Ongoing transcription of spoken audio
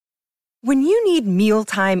When you need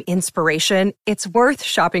mealtime inspiration, it's worth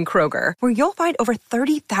shopping Kroger, where you'll find over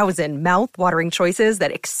 30,000 mouth-watering choices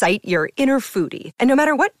that excite your inner foodie. And no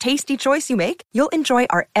matter what tasty choice you make, you'll enjoy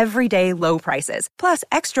our everyday low prices, plus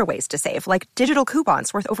extra ways to save, like digital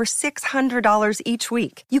coupons worth over $600 each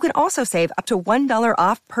week. You can also save up to $1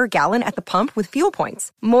 off per gallon at the pump with fuel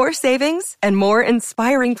points. More savings and more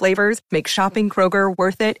inspiring flavors make shopping Kroger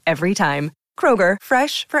worth it every time. Kroger,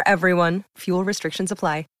 fresh for everyone. Fuel restrictions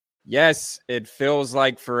apply. Yes, it feels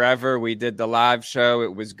like forever. We did the live show.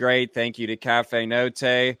 It was great. Thank you to Cafe Note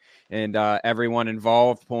and everyone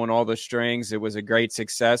involved pulling all the strings. It was a great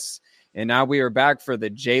success. And now we are back for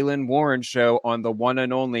the Jaylen Warren Show on the one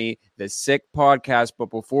and only The Sick Podcast.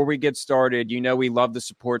 But before we get started, you know we love to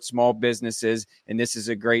support small businesses, and this is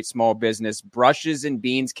a great small business. Brushes and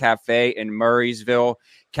Beans Cafe in Murraysville.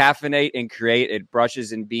 Caffeinate and create at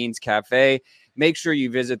Brushes and Beans Cafe. Make sure you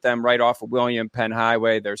visit them right off of William Penn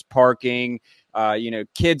Highway. There's parking,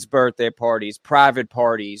 kids' birthday parties, private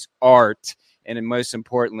parties, art, and then most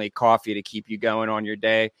importantly, coffee to keep you going on your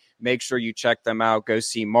day. Make sure you check them out. Go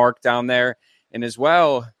see Mark down there. And as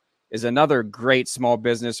well is another great small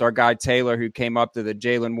business, our guy Taylor, who came up to the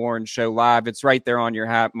Jaylen Warren Show live. It's right there on your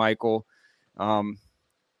hat, Michael.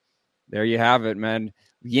 There you have it, man.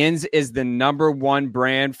 Yins is the #1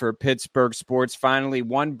 brand for Pittsburgh sports. Finally,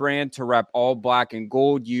 one brand to rep all black and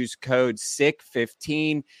gold. Use code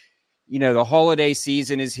SICK15. The holiday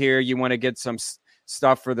season is here. You want to get some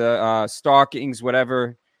stuff for the stockings,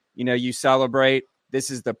 whatever, you celebrate.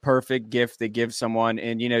 This is the perfect gift to give someone.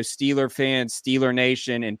 And, Steeler fans, Steeler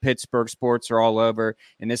Nation, and Pittsburgh sports are all over.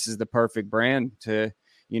 And this is the perfect brand to,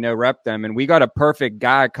 rep them. And we got a perfect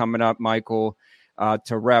guy coming up, Michael,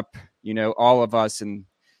 to rep, all of us in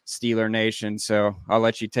Steeler Nation. So I'll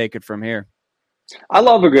let you take it from here. I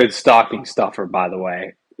love a good stocking stuffer, by the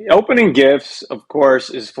way. Opening gifts, of course,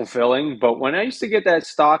 is fulfilling. But when I used to get that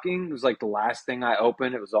stocking, it was like the last thing I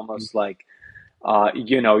opened. It was almost like,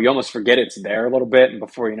 you almost forget it's there a little bit. And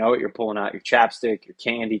before you know it, you're pulling out your chapstick, your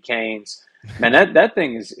candy canes. Man, that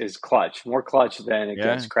thing is clutch, more clutch than it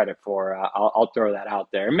gets credit for. I'll throw that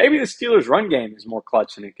out there. And maybe the Steelers' run game is more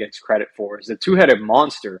clutch than it gets credit for. It's a two-headed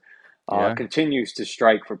monster. Continues to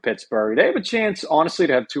strike for Pittsburgh. They have a chance, honestly,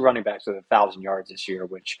 to have two running backs with 1,000 yards this year,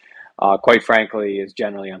 which, quite frankly, is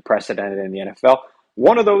generally unprecedented in the NFL.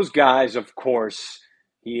 One of those guys, of course,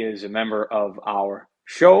 he is a member of our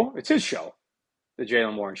show. It's his show, the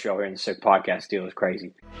Jaylen Warren Show here in the Sick Podcast. Deal is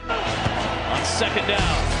crazy. On second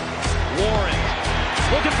down, Warren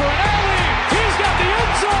looking for an alley. He's got the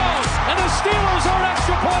end zone, and the Steelers are an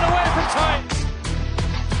extra point away from tying.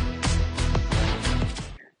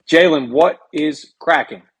 Jaylen, what is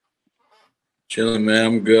cracking? Chilling, man.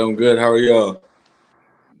 I'm good. How are y'all?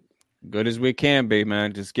 Good as we can be,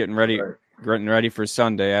 man. Just getting ready for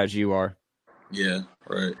Sunday, as you are. Yeah,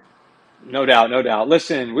 right. No doubt.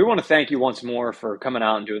 Listen, we want to thank you once more for coming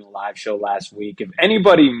out and doing the live show last week. If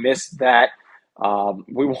anybody missed that,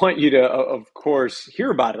 we want you to, of course,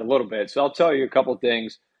 hear about it a little bit. So I'll tell you a couple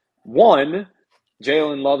things. One,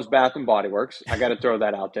 Jaylen loves Bath and Body Works. I got to throw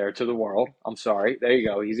that out there to the world. I'm sorry. There you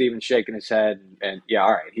go. He's even shaking his head. And yeah,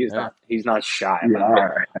 all right. He's not shy about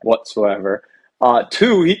it whatsoever.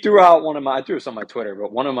 Two, he threw out I threw this on my Twitter,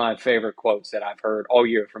 but one of my favorite quotes that I've heard all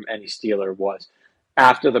year from any Steeler was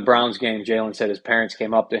after the Browns game. Jaylen said his parents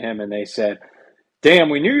came up to him and they said, "Damn,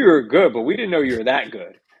 we knew you were good, but we didn't know you were that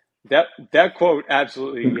good." That quote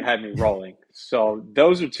absolutely had me rolling. So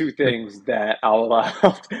those are two things that I'll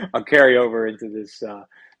carry over into this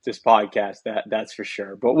podcast. That's for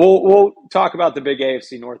sure. But we'll talk about the big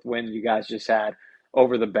AFC North win you guys just had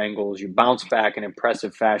over the Bengals. You bounced back in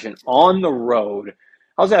impressive fashion on the road.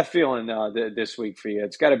 How's that feeling this week for you?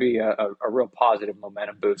 It's got to be a real positive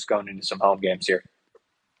momentum boost going into some home games here.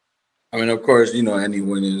 I mean, of course, any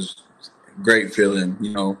win is a great feeling.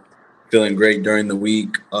 Feeling great during the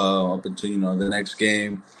week up until the next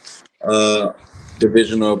game.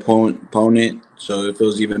 Divisional opponent, so it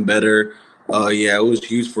feels even better. It was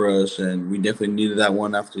huge for us, and we definitely needed that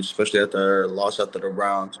one especially after our loss after the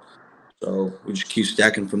Browns. So we just keep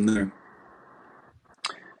stacking from there.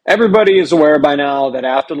 Everybody is aware by now that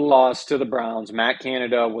after the loss to the Browns, Matt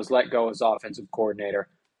Canada was let go as offensive coordinator.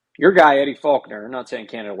 Your guy, Eddie Faulkner, I'm not saying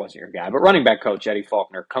Canada wasn't your guy, but running back coach Eddie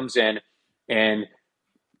Faulkner comes in and,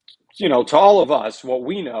 to all of us, what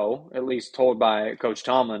we know, at least told by Coach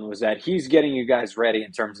Tomlin, was that he's getting you guys ready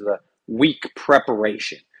in terms of the week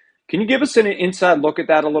preparation. Can you give us an inside look at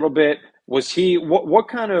that a little bit? Was he what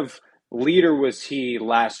kind of leader was he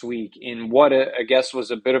last week in what I guess was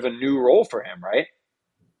a bit of a new role for him, right?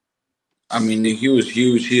 I mean, he was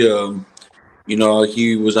huge. He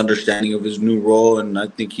he was understanding of his new role, and I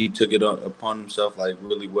think he took it upon himself like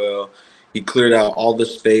really well. He cleared out all the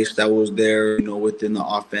space that was there, within the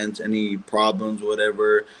offense, any problems,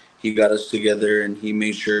 whatever. He got us together, and he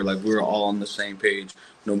made sure like we were all on the same page.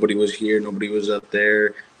 Nobody was here, nobody was up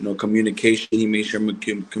there. Communication. He made sure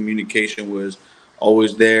communication was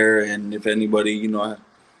always there, and if anybody,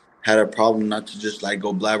 had a problem, not to just like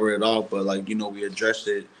go blabber it off, but like we addressed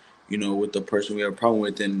it, with the person we have a problem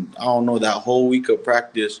with. And I don't know, that whole week of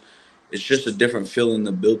practice, it's just a different feel in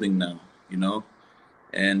the building now,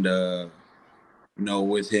 and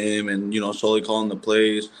with him and Sully calling the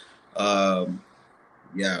plays,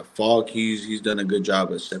 yeah, Falk, he's done a good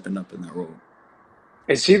job at stepping up in that role.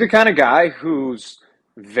 Is he the kind of guy who's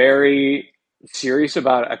very serious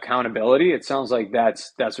about accountability? It sounds like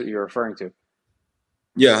that's what you're referring to.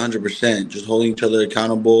 Yeah, 100%. Just holding each other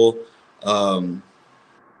accountable.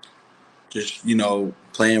 Just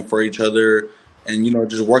playing for each other, and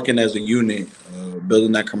just working as a unit,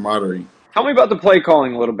 building that camaraderie. Tell me about the play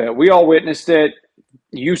calling a little bit. We all witnessed it.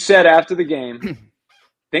 You said after the game,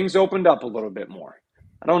 things opened up a little bit more.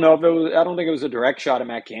 I don't think it was a direct shot at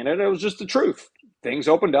Matt Canada. It was just the truth. Things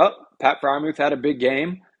opened up. Pat Frymuth had a big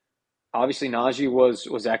game. Obviously, Najee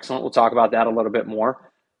was excellent. We'll talk about that a little bit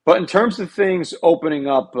more. But in terms of things opening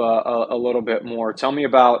up a little bit more, tell me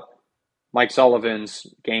about Mike Sullivan's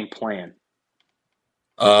game plan.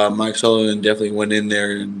 Mike Sullivan definitely went in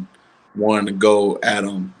there and wanted to go at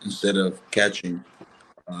him instead of catching.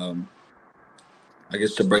 I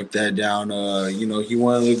guess to break that down, he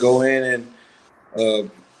wanted to go in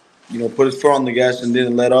and, put his foot on the gas and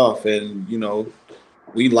didn't let off. And,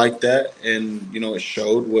 we liked that. And, it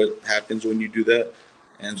showed what happens when you do that.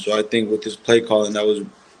 And so I think with his play calling, that was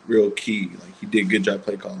real key. Like, he did a good job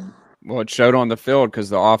play calling. Well, it showed on the field because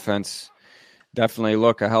the offense definitely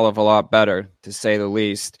look a hell of a lot better, to say the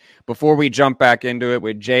least. Before we jump back into it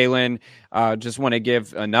with Jaylen, just want to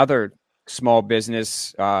give another small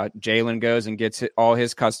business. Jaylen goes and gets all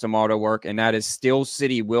his custom auto work, and that is Steel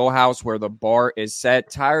City Wheelhouse, where the bar is set.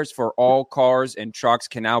 Tires for all cars and trucks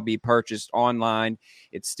can now be purchased online.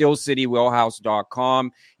 It's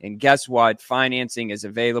steelcitywheelhouse.com. And guess what? Financing is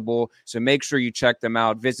available. So make sure you check them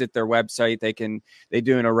out. Visit their website. They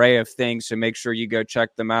do an array of things. So make sure you go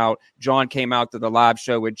check them out. John came out to the live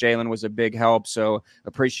show with Jaylen, was a big help. So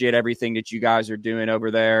appreciate everything that you guys are doing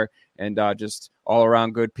over there. And just all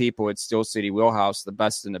around good people at Steel City Wheelhouse, the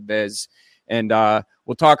best in the biz. And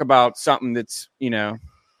we'll talk about something that's,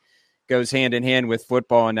 goes hand in hand with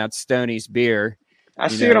football, and that's Stoney's beer. I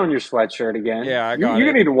see it on your sweatshirt again. Yeah, I got it.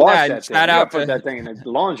 You need to wash that thing. Put that thing in the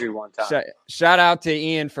laundry one time. Shout out to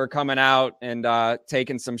Ian for coming out and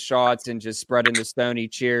taking some shots and just spreading the Stoney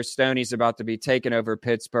cheer. Stoney's about to be taking over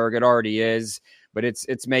Pittsburgh. It already is, but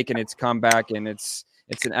it's making its comeback, and it's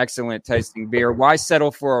an excellent tasting beer. Why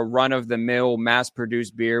settle for a run-of-the-mill,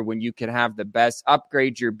 mass-produced beer when you can have the best?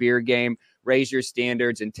 Upgrade your beer game, raise your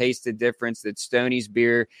standards, and taste the difference that Stoney's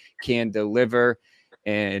beer can deliver.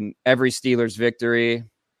 And every Steelers victory,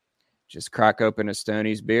 just crack open a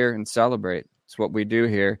Stoney's beer and celebrate. It's what we do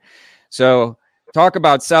here. So talk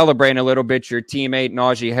about celebrating a little bit your teammate,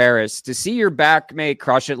 Najee Harris. To see your backmate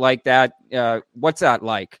crush it like that, what's that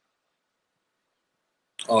like?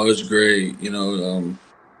 Oh, it's great.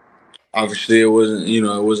 Obviously it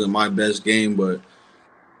wasn't my best game, but,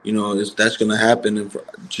 that's going to happen. And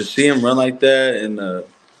to see him run like that, and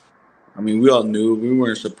we all knew. We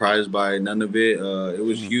weren't surprised by none of it. It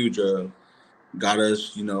was huge. Got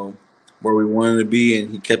us, where we wanted to be,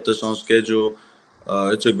 and he kept us on schedule.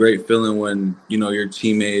 It's a great feeling when, your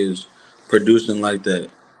teammate is producing like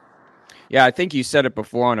that. Yeah, I think you said it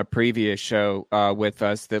before on a previous show with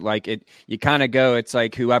us that you kind of go, it's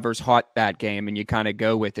like whoever's hot that game, and you kind of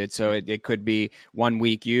go with it. So it could be one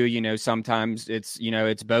week sometimes it's,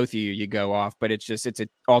 it's both of you go off, but it's an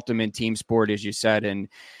ultimate team sport, as you said, and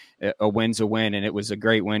a win's a win, and it was a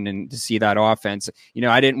great win. And to see that offense,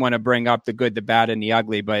 I didn't want to bring up the good, the bad, and the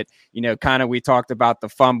ugly, but, kind of we talked about the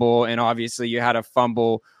fumble, and obviously you had a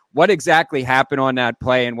fumble. What exactly happened on that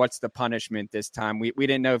play, and what's the punishment this time? We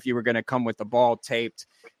didn't know if you were going to come with the ball taped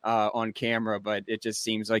on camera, but it just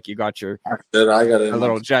seems like you got your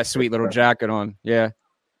sweet little jacket on. Yeah.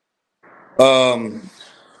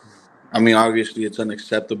 Obviously it's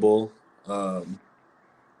unacceptable. I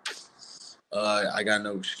got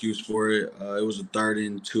no excuse for it. It was a 3rd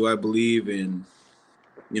and 2, I believe, and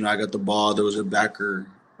I got the ball. There was a backer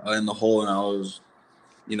in the hole, and I was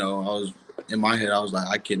in my head, I was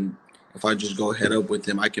like, if I just go head up with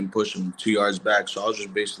him, I can push him 2 yards back. So I was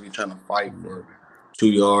just basically trying to fight for 2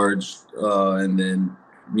 yards. And then,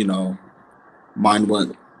 mine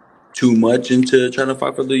went too much into trying to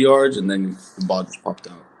fight for the yards, and then the ball just popped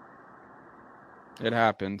out. It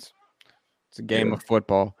happens. It's a game of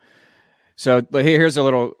football. So here's a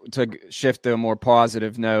little to shift to a more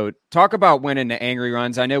positive note. Talk about winning the angry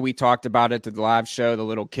runs. I know we talked about it at the live show. The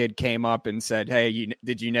little kid came up and said, "Hey,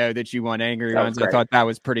 did you know that you won angry runs?" I thought that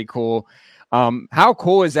was pretty cool. How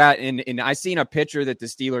cool is that? And I seen a picture that the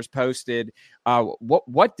Steelers posted.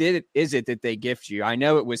 What is it that they gift you? I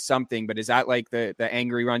know it was something, but is that like the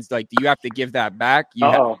angry runs? Like, do you have to give that back?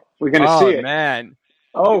 We're gonna see it, man.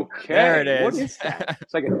 Okay, there it is. What is that?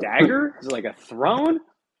 It's like a dagger. Is it like a throne?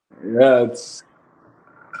 Yeah, it's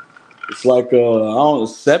like a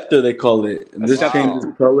scepter they call it, and this changes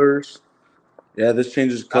colors. Yeah, this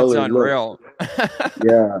changes colors. That's unreal.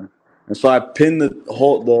 Yeah, and so I pinned the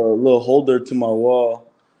little holder to my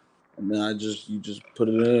wall, and then you just put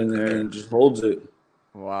it in, and then it just holds it.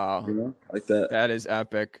 Wow, like that. That is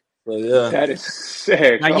epic. So yeah, that is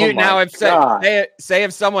sick. Say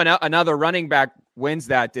if someone another running back wins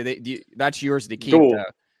that, that's yours to keep. Though.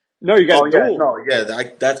 No, you got duel.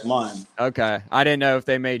 That's mine. Okay, I didn't know if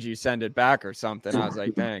they made you send it back or something. I was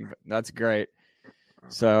like, dang, but that's great.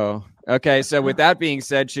 So okay, so with that being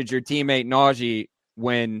said, should your teammate Najee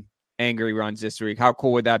win angry runs this week, how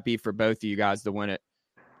cool would that be for both of you guys to win it?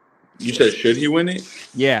 You said should he win it?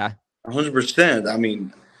 Yeah, 100%. I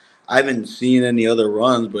mean, I haven't seen any other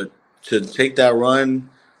runs, but to take that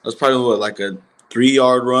run, that's probably like a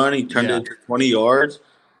 3-yard run. He turned it to 20 yards.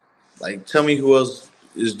 Like, tell me who else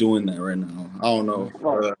is doing that right now. I don't know.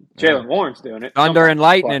 Well, Jaylen Warren's doing it. Thunder and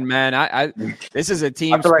lightning, man. I this is a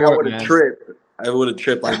team I feel sport, like I would have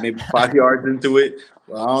tripped like maybe 5 yards into it.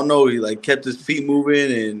 Well, I don't know. He like kept his feet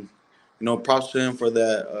moving, and props to him for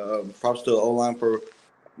that. Props to the O-line for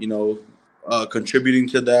contributing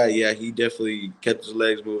to that. Yeah, he definitely kept his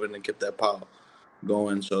legs moving and kept that pile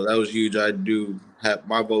going. So that was huge. I do have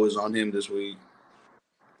my vote is on him this week.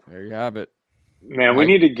 There you have it. Man, we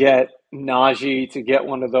need to get Najee to get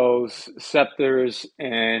one of those scepters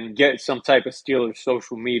and get some type of Steelers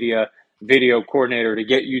social media video coordinator to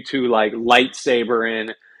get you two like lightsaber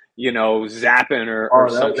in, zapping or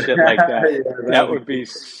some shit like that. Yeah, that would be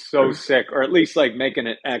so sick. Or at least like making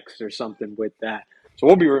an X or something with that. So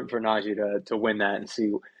we'll be rooting for Najee to win that and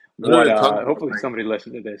see what. Hopefully, somebody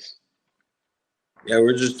listen to this. Yeah,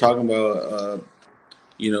 we're just talking about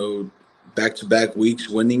back-to-back weeks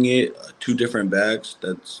winning it, 2 different backs.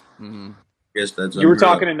 That's I guess that's. You were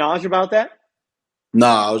talking to Naj about that?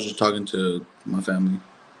 Nah, I was just talking to my family.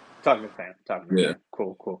 Talking to fam.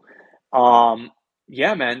 Cool.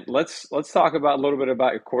 Yeah, man. Let's talk about a little bit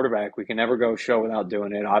about your quarterback. We can never go show without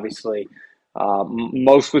doing it. Obviously,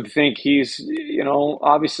 most would think he's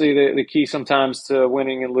obviously the key sometimes to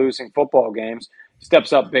winning and losing football games.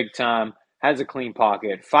 Steps up big time. Has a clean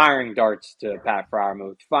pocket, firing darts to Pat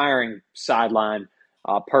Freiermuth, firing sideline,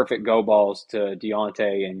 perfect go balls to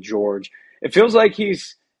Deontay and George. It feels like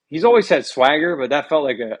he's always had swagger, but that felt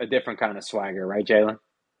like a different kind of swagger, right, Jaylen?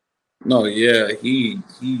 No, yeah, he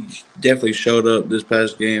definitely showed up this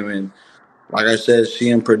past game, and like I said,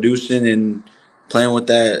 seeing him producing and playing with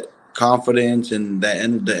that confidence and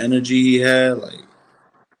the energy he had, like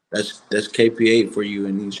that's KP8 for you,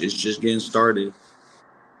 and it's just getting started.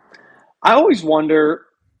 I always wonder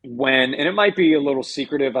and it might be a little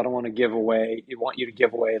secretive. I don't want you to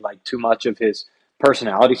give away like too much of his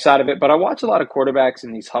personality side of it, but I watch a lot of quarterbacks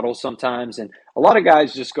in these huddles sometimes, and a lot of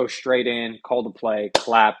guys just go straight in, call the play,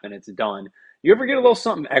 clap, and it's done. You ever get a little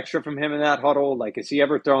something extra from him in that huddle? Like, is he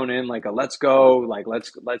ever thrown in like a let's go, like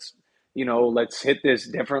let's hit this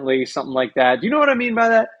differently, something like that? Do you know what I mean by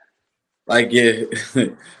that? Like, yeah,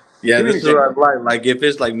 yeah, this is what I like. Like, if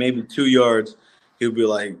it's like maybe 2 yards, he'll be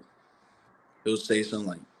like, he'll say something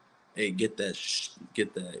like, "Hey, get that,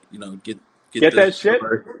 get that shit."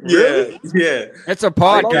 Really? Yeah. It's a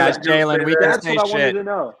podcast, Jaylen. We can say shit. That's what I wanted to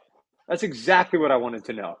know. That's exactly what I wanted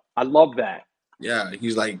to know. I love that. Yeah,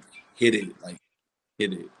 he's like, hit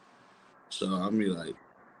it. So I'm be like,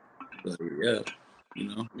 yeah,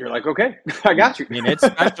 You're like, okay, I got you. I mean, it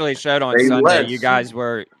especially showed on Sunday. You guys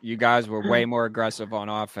were way more aggressive on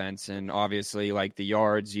offense, and obviously, like the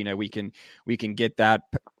yards, we can get that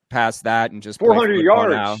past that and just 400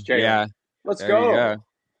 yards. Now. Yeah, let's go.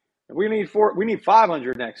 We need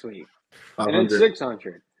 500 next week, 500. And then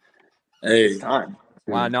 600. Hey, it's time.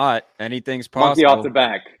 Why not? Anything's possible. Monkey off the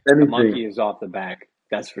back. The monkey is off the back.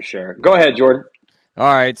 That's for sure. Go ahead, Jordan. All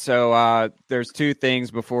right, so there's 2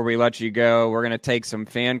 things before we let you go. We're going to take some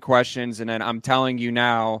fan questions, and then I'm telling you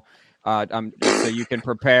now, so you can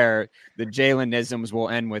prepare, the Jaylenisms will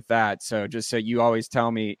end with that. So just so you always tell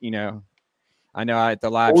me, I know at the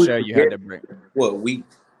live show you had to bring. What, week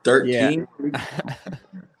 13? Yeah.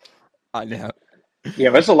 I know. Yeah,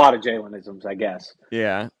 there's a lot of Jaylenisms, I guess.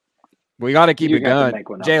 Yeah. We got to keep it You're gonna have to going. make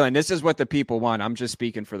one up. Jaylen, this is what the people want. I'm just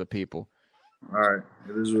speaking for the people. All right,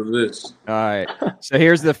 it is what it is. All right. So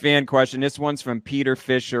here's the fan question. This one's from Peter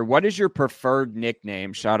Fisher. What is your preferred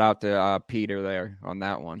nickname? Shout out to Peter there on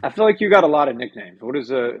that one. I feel like you got a lot of nicknames. What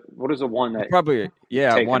is a one that Probably,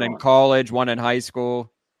 yeah, one in college, one in high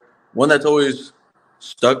school. One that's always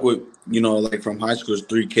stuck with, like from high school is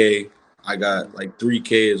 3K. I got like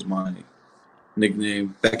 3K is my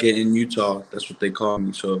nickname. Back in Utah, that's what they call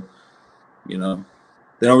me. So, they don't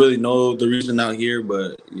really know the reason out here,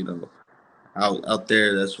 but, out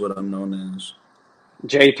there, that's what I'm known as.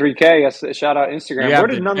 J3K, yes, shout out Instagram. Where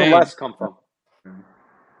did nonetheless come from?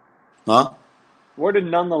 Huh? Where did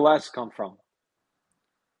nonetheless come from?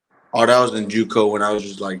 Oh, that was in JUCO when I was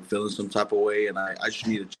just like feeling some type of way, and I just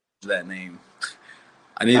need to change that name.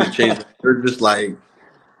 I need to change it. They're just like,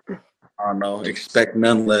 I don't know, expect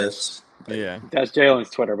none less. Yeah. That's Jaylen's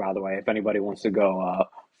Twitter, by the way, if anybody wants to go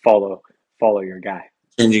follow your guy.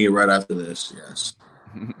 Changing it right after this, yes.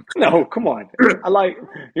 No, come on.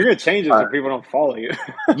 You're gonna change it so people don't follow you.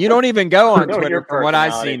 You don't even go on Twitter from what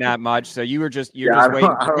I've seen that much. So you're just waiting.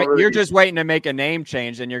 You're just waiting to make a name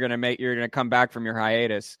change, and you're gonna come back from your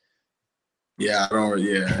hiatus. Yeah, I'm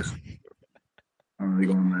really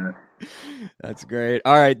going that. That's great.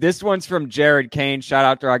 All right, this one's from Jared Kane. Shout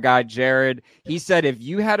out to our guy Jared. He said, if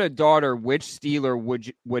you had a daughter, which Steeler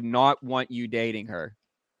would not want you dating her?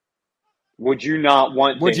 Would you not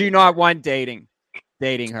want dating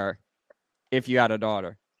her if you had a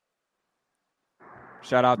daughter?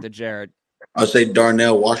 Shout out to Jared. I'll say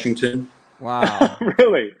Darnell Washington. Wow.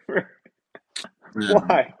 Really? Yeah.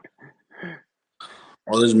 Why?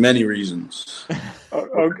 Well, there's many reasons.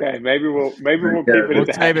 Okay, maybe we'll keep it at that. We'll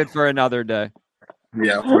save it for another day.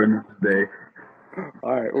 Yeah, for another day.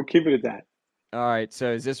 All right, we'll keep it at that. All right,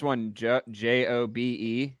 so is this one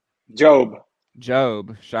Jobe? Job.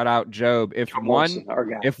 Shout out Job. If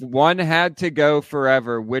one had to go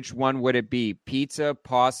forever, which one would it be? Pizza,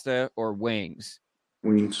 pasta, or wings?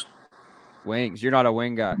 Wings. You're not a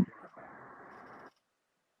wing guy.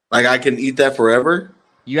 Like I can eat that forever?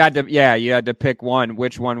 You had to pick one.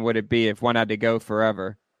 Which one would it be if one had to go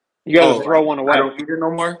forever? You got to throw one away. I don't eat it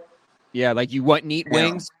no more? Yeah, like you wouldn't eat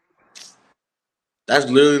wings? That's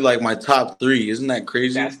literally like my top 3. Isn't that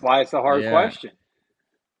crazy? That's why it's a hard question.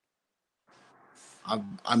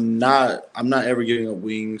 I'm not ever giving up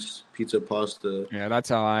wings, pizza, pasta. Yeah, that's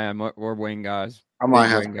how I am. We're wing guys. I might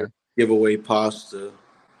have to give away pasta.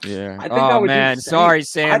 Yeah. I would man. Sorry,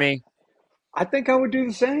 Sammy. I think I would do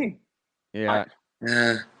the same. Yeah.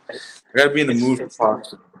 I gotta be in the mood for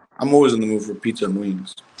pasta. I'm always in the mood for pizza and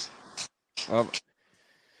wings. Well,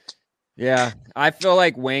 yeah, I feel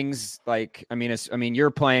like wings.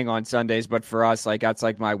 You're playing on Sundays, but for us, that's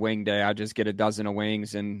like my wing day. I just get a dozen of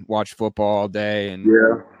wings and watch football all day.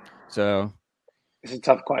 And so it's a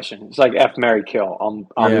tough question. It's like F, marry, kill.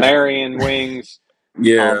 I'm marrying wings.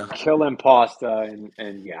 Yeah, I'm killing pasta, and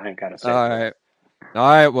I ain't gotta say. All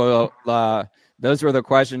right. Well, those were the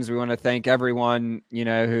questions. We want to thank everyone,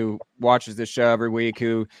 who watches the show every week,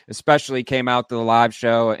 who especially came out to the live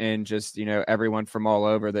show, and just, everyone from all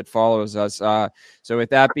over that follows us. So with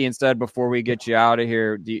that being said, before we get you out of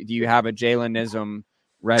here, do you have a Jaylenism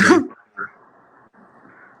ready?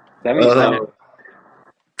 That means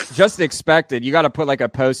just expected. You got to put like a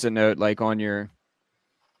Post-it note on your.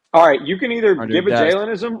 All right, you can either give a desk.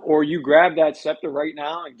 Jaylenism, or you grab that scepter right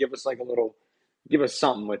now and give us give us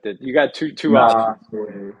something with it. You got two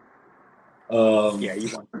options. Yeah, you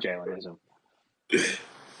want Jaylenism.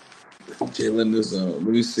 Jaylenism. Let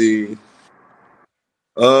me see.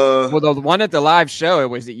 Well, the one at the live show, it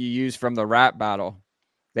was that you used from the rap battle.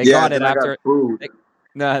 They got it after. They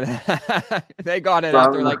got it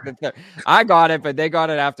after the third. I got it, but they got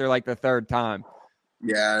it after the third time.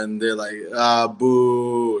 Yeah, and they're like,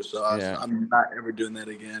 boo. So I'm not ever doing that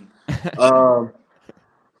again.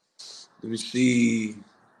 Let me see.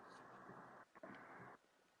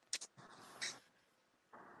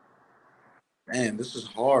 Man, this is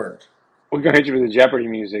hard. We're going to hit you with the Jeopardy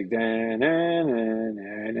music. You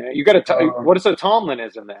got to what is a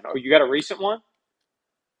Tomlinism then? Oh, you got a recent one?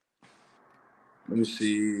 Let me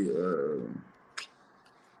see.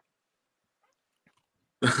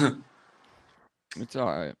 It's all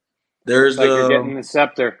right. There's you're getting the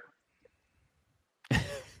scepter.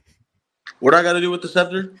 What I got to do with the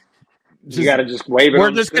scepter? You got to just wave it.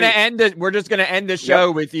 We're just going to end it. We're just going to end the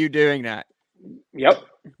show with you doing that. Yep.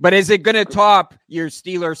 But is it going to top your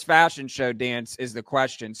Steelers fashion show dance? Is the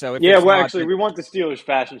question. So if we want the Steelers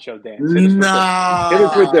fashion show dance. Hit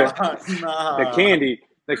us with the candy.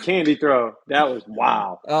 The candy throw. That was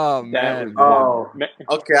wow. Oh, That man. was wow.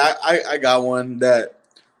 Okay. I got one that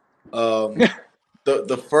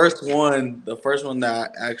the first one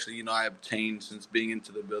that actually I obtained since being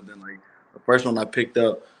into the building, like the first one I picked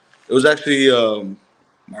up, it was actually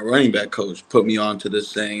my running back coach put me on to this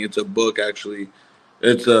saying. It's a book actually.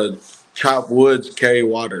 It's a Chop Woods, Carry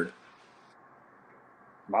Water.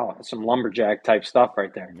 Wow, that's some lumberjack type stuff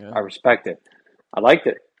right there. Yeah. I respect it. I liked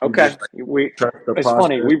it. Okay, Just, like, trust the it's process.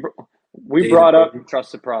 funny. We brought up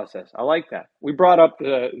trust the process. I like that. We brought up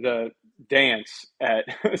the dance at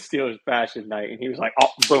Steelers Fashion Night, and he was like, "Oh,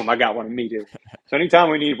 boom! I got one immediately." So anytime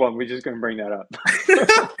we need one, we're just gonna bring that up.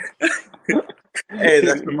 Hey,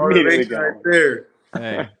 that's the motivation right there.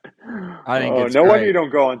 Hey, I think it's no great. wonder you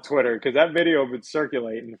don't go on Twitter because that video been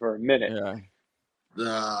circulating for a minute.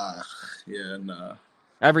 Yeah. Yeah, nah.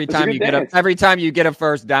 Every time you get a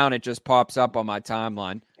first down, it just pops up on my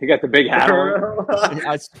timeline. He got the big hat on.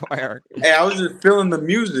 I swear. Hey, I was just feeling the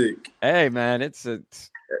music. Hey, man, that's a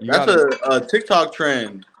TikTok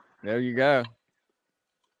trend. There you go.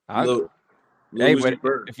 Hey,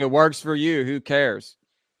 if it works for you, who cares?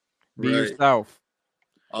 Be yourself.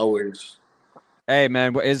 Always. Hey,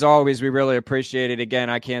 man, as always, we really appreciate it.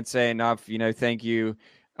 Again, I can't say enough. Thank you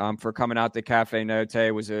for coming out to Cafe Note. It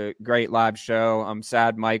was a great live show. I'm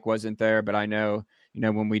sad Mike wasn't there, but I know,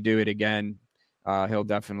 when we do it again, he'll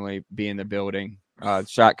definitely be in the building.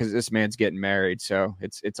 Shot because this man's getting married, so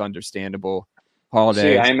it's understandable.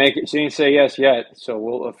 Holidays. She didn't say yes yet, so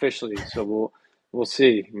we'll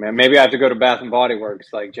see. Maybe I have to go to Bath and Body Works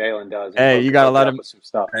like Jaylen does. Hey, you gotta let him. With some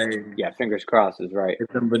stuff. Hey, yeah, fingers crossed is right.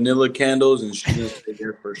 Get some vanilla candles and she's gonna stay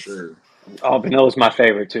there for sure. Oh, vanilla's my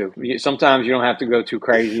favorite too. Sometimes you don't have to go too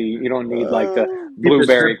crazy. You don't need like the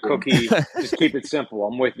blueberry cookie. Just keep it simple.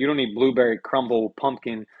 I'm with you. Don't need blueberry crumble,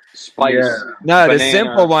 pumpkin spice. Yeah. No, banana. the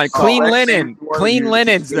simple one. Clean linen. Clean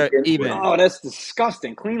linen's the even. Oh, that's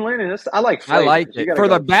disgusting. Clean linen. I like it for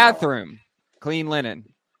the bathroom. Clean linen.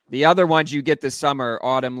 The other ones you get the summer,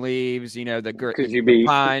 autumn leaves. The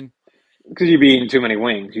pine. Because you be eating too many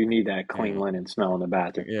wings. You need that clean linen smell in the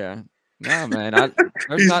bathroom. Yeah. No, man.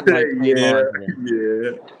 There's not like yeah.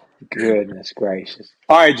 Goodness gracious.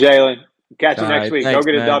 All right, Jaylen. Catch you next week. Thanks,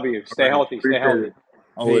 go get man. a W. Stay healthy. Stay healthy.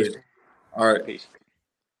 Always. Peace. All right. Peace.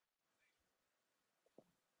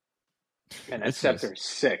 And that scepter is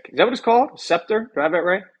sick. Is that what it's called? Scepter? Do I have that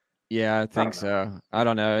right? Yeah, I think so. I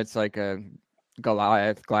don't know. It's like a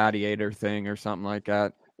Goliath gladiator thing or something like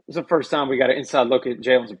that. It was the first time we got an inside look at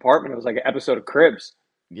Jaylen's apartment. It was like an episode of Cribs.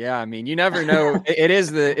 Yeah, I mean, you never know. It is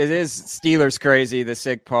Steelers Crazy, the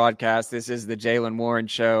sick podcast. This is the Jaylen Warren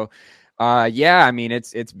show. Yeah, I mean,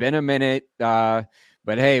 it's been a minute, but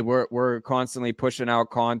hey, we're constantly pushing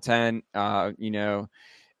out content.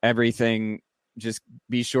 Everything. Just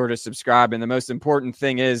be sure to subscribe. And the most important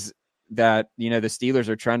thing is that the Steelers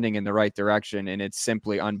are trending in the right direction, and it's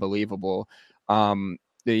simply unbelievable.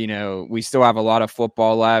 We still have a lot of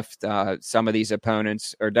football left. Some of these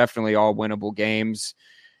opponents are definitely all winnable games.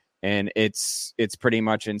 And it's pretty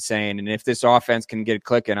much insane. And if this offense can get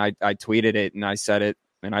clicking, I tweeted it and I said it,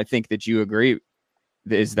 and I think that you agree,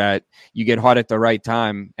 is that you get hot at the right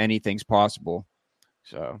time, anything's possible.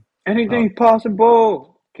 So anything's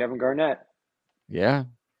possible. Kevin Garnett. Yeah.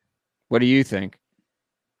 What do you think?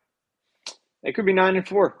 They could be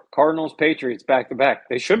 9-4. Cardinals, Patriots back to back.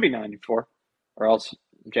 They should be 9-4, or else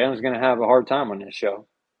Jalen's going to have a hard time on this show.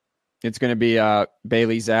 It's going to be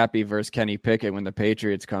Bailey Zappi versus Kenny Pickett when the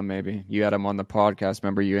Patriots come, maybe. You had him on the podcast.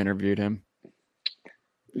 Remember you interviewed him?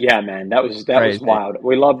 Yeah, man. That was wild.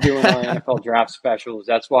 We love doing our NFL draft specials.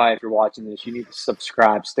 That's why if you're watching this, you need to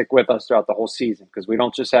subscribe. Stick with us throughout the whole season because we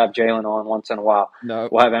don't just have Jaylen on once in a while. No.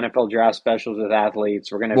 We'll have NFL draft specials with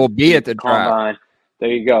athletes. We'll be at the combine. Draft. There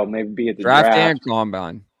you go. Maybe be at the draft. And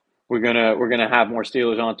combine. We're gonna have more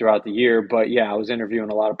Steelers on throughout the year, but yeah, I was interviewing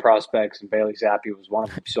a lot of prospects, and Bailey Zappi was one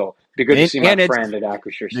of them. So it'd be good to see my friend at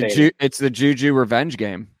Acrisure Stadium. It's the Juju revenge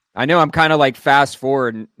game. I know I'm kind of like fast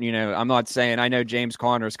forward. I'm not saying I know James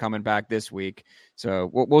Conner's coming back this week, so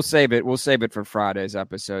we'll save it. We'll save it for Friday's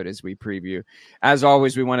episode as we preview. As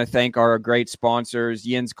always, we want to thank our great sponsors: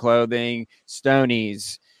 Yin's Clothing,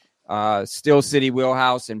 Stoney's, Steel City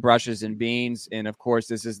Wheelhouse, and Brushes and Beans. And of course,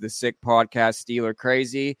 this is the Sick Podcast, Steeler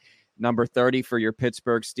Crazy. Number 30 for your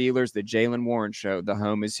Pittsburgh Steelers, the Jaylen Warren Show. The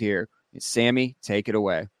home is here. Sammy, take it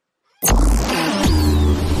away.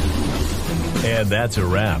 And that's a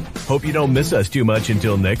wrap. Hope you don't miss us too much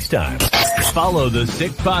until next time. Follow the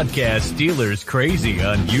Sick Podcast Steelers Crazy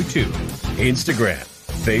on YouTube, Instagram,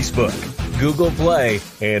 Facebook, Google Play,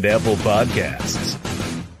 and Apple Podcasts.